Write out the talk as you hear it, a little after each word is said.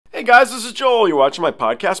Hey guys, this is Joel. You're watching my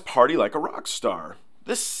podcast, Party Like a Rock Star.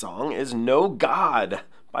 This song is No God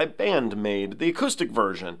by Band-Maid, the acoustic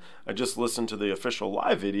version. I just listened to the official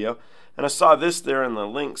live video, and I saw this there in the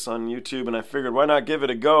links on YouTube, and I figured why not give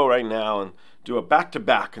it a go right now and do a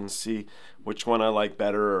back-to-back and see which one I like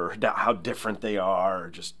better or how different they are, or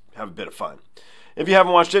just have a bit of fun. If you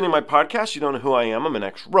haven't watched any of my podcasts, you don't know who I am. I'm an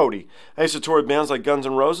ex-roadie. I used to tour with bands like Guns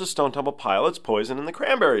N' Roses, Stone Temple Pilots, Poison, and the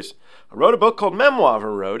Cranberries. I wrote a book called Memoir for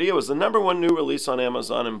Roadie. It was the #1 new release on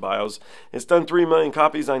Amazon and Bios. It's done 3 million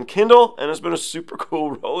copies on Kindle, and it's been a super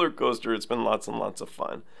cool roller coaster. It's been lots and lots of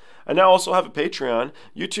fun. I now also have a Patreon.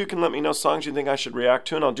 You too can let me know songs you think I should react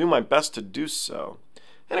to, and I'll do my best to do so.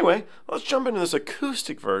 Anyway, let's jump into this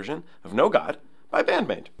acoustic version of No God by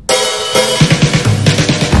Band-Maid.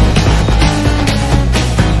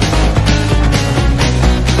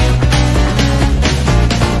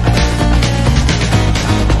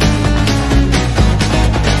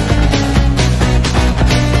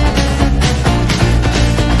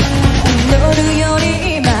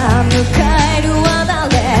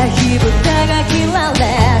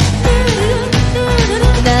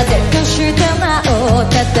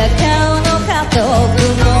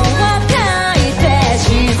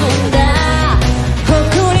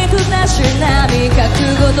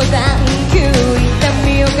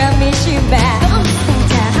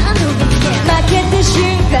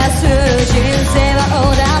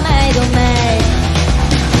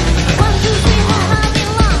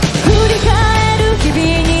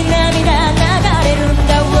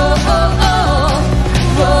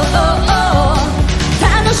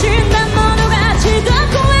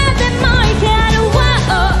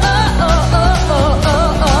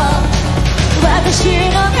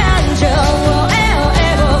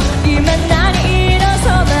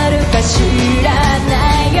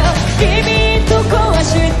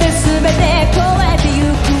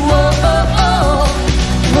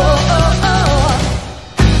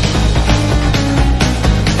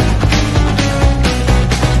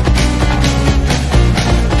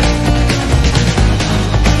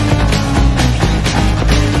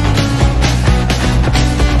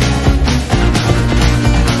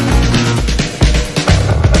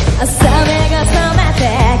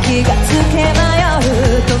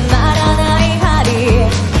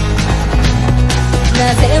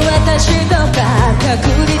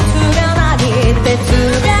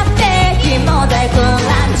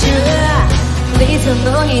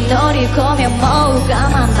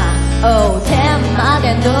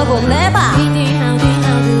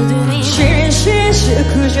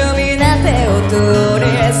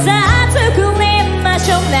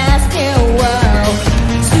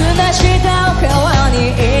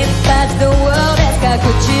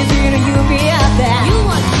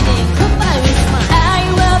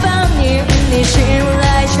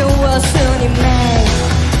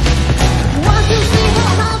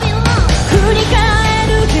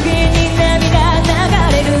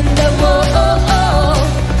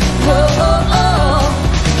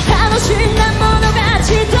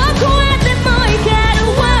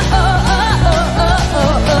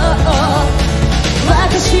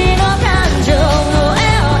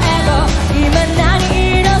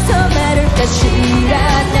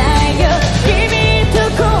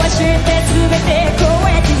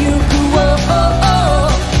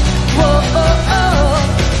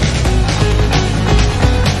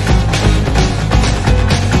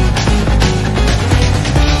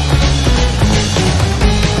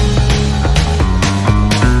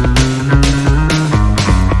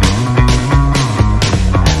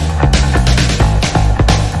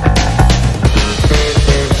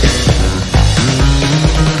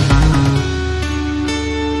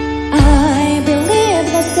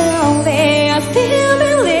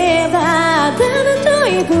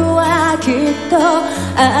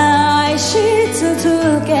愛し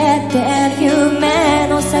続けて夢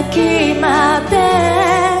の先まで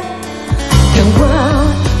The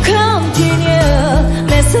world continue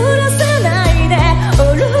目そらさないで愚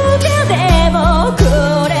かでもこ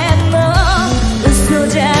れも嘘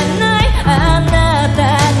じゃないあなた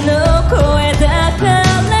の声だから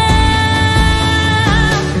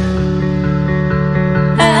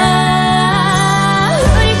振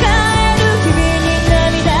り返る日々に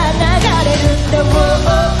涙流れるんだ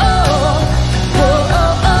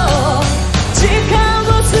時間を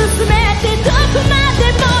進めてどこまで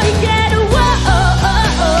も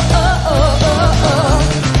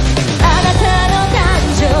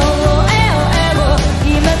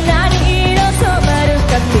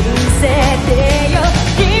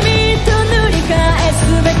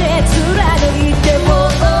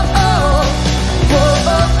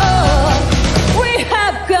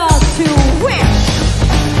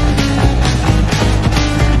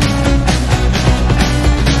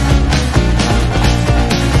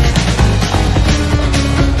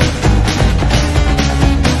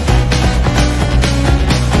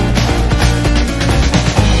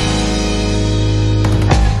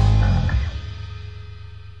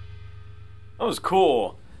was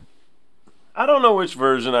cool. I don't know which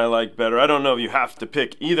version I like better. I don't know if you have to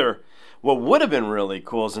pick either. What would have been really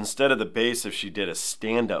cool is instead of the bass, if she did a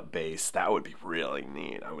stand-up bass. That would be really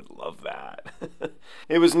neat. I would love that.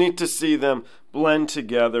 It was neat to see them blend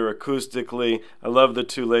together acoustically. I love the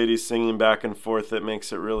two ladies singing back and forth. It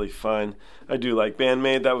makes it really fun. I do like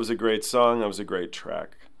Band-Maid. That was a great song. That was a great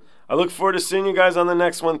track. I look forward to seeing you guys on the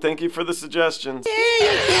next one. Thank you for the suggestions.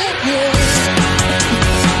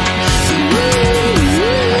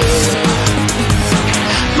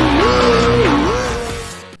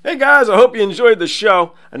 Hey guys, I hope you enjoyed the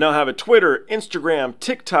show. I now have a Twitter, Instagram,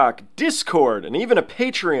 TikTok, Discord, and even a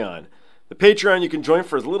Patreon. The Patreon you can join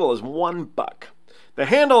for as little as $1. The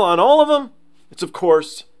handle on all of them, it's of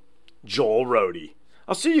course, Joel Roadie.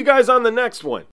 I'll see you guys on the next one.